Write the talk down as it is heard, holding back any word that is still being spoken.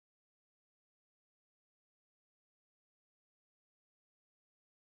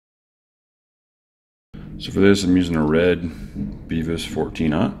So for this, I'm using a red Bevis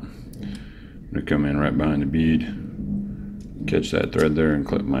 14-aught. I'm going to come in right behind the bead, catch that thread there and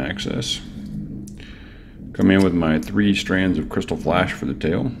clip my excess. Come in with my 3 strands of Crystal Flash for the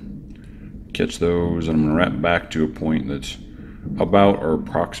tail. Catch those, and I'm going to wrap back to a point that's about or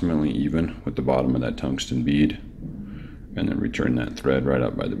approximately even with the bottom of that tungsten bead, and then return that thread right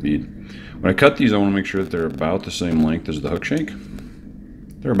up by the bead. When I cut these, I want to make sure that they're about the same length as the hook shank.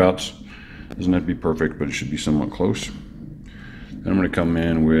 Thereabouts. Doesn't have to be perfect, but it should be somewhat close. Then I'm going to come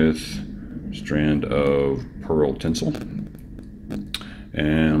in with a strand of pearl tinsel, and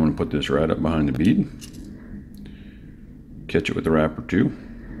I'm going to put this right up behind the bead. Catch it with the wrapper too.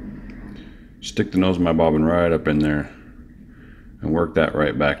 Stick the nose of my bobbin right up in there and work that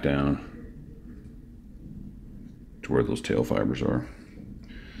right back down to where those tail fibers are.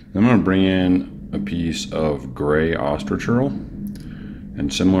 Then I'm going to bring in a piece of gray ostrich herl,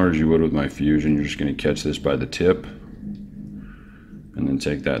 and similar as you would with my fusion, you're just going to catch this by the tip and then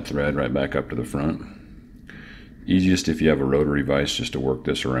take that thread right back up to the front. Easiest if you have a rotary vise just to work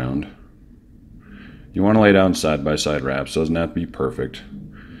this around. You want to lay down side by side wraps, so it doesn't have to be perfect.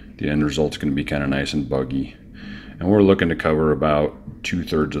 The end result's going to be kind of nice and buggy. And we're looking to cover about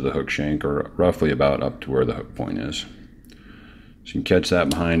 2/3 of the hook shank, or roughly about up to where the hook point is. So you can catch that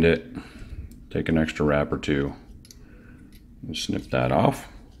behind it, take an extra wrap or two, and snip that off.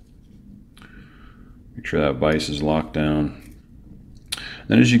 Make sure that vise is locked down.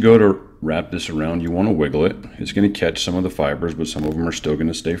 Then as you go to wrap this around, you want to wiggle it. It's going to catch some of the fibers, but some of them are still going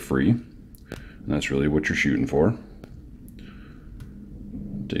to stay free. And that's really what you're shooting for.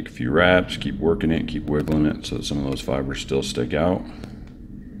 Take a few wraps, keep working it, keep wiggling it so that some of those fibers still stick out.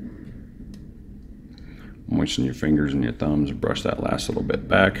 Moisten your fingers and your thumbs and brush that last little bit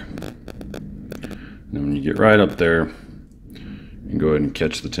back. And then when you get right up there, you can go ahead and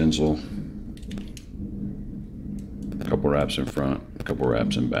catch the tinsel. A couple wraps in front, a couple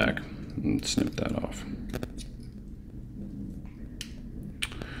wraps in back, and snip that off.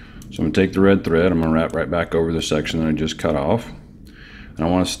 So I'm going to take the red thread, I'm going to wrap right back over the section that I just cut off. And I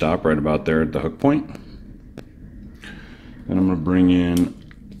want to stop right about there at the hook point. Then I'm going to bring in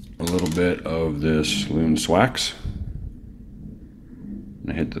a little bit of this Loon Swax.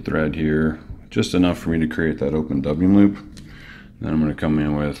 I hit the thread here, just enough for me to create that open dubbing loop. Then I'm going to come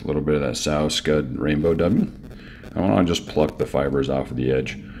in with a little bit of that Sow Scud Rainbow dubbing. I want to just pluck the fibers off of the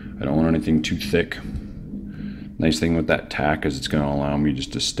edge. I don't want anything too thick. Nice thing with that tack is it's going to allow me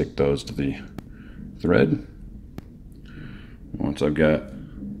just to stick those to the thread. Once I've got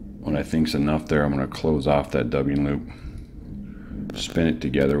what I think's enough there, I'm going to close off that dubbing loop, spin it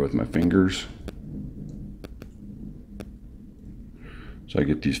together with my fingers, so I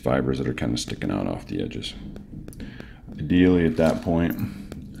get these fibers that are kind of sticking out off the edges. Ideally at that point,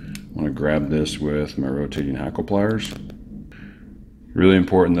 I want to grab this with my rotating hackle pliers. Really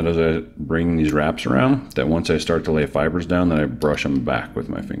important that as I bring these wraps around, that once I start to lay fibers down, that I brush them back with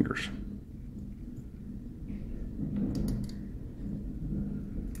my fingers.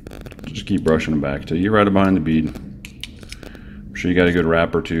 Just keep brushing them back till you get right behind the bead. I'm sure you got a good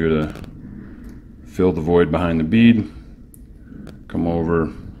wrap or two to fill the void behind the bead. Come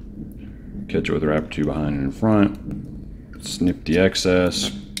over, catch it with a wrap or two behind and in front. Snip the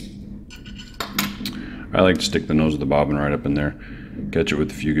excess. I like to stick the nose of the bobbin right up in there. Catch it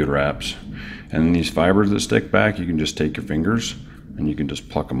with a few good wraps. And then these fibers that stick back, you can just take your fingers and you can just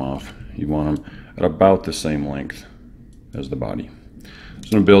pluck them off. You want them at about the same length as the body.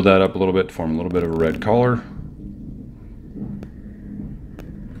 So I'm going to build that up a little bit to form a little bit of a red collar.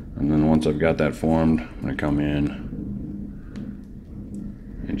 And then once I've got that formed, I'm going to come in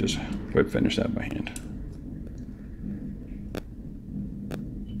and just whip finish that by hand.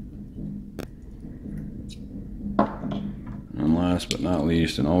 And last but not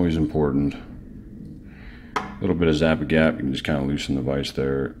least, and always important, a little bit of Zap-A-Gap. You can just kind of loosen the vise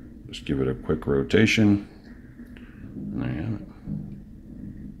there. Just give it a quick rotation. And there you have it.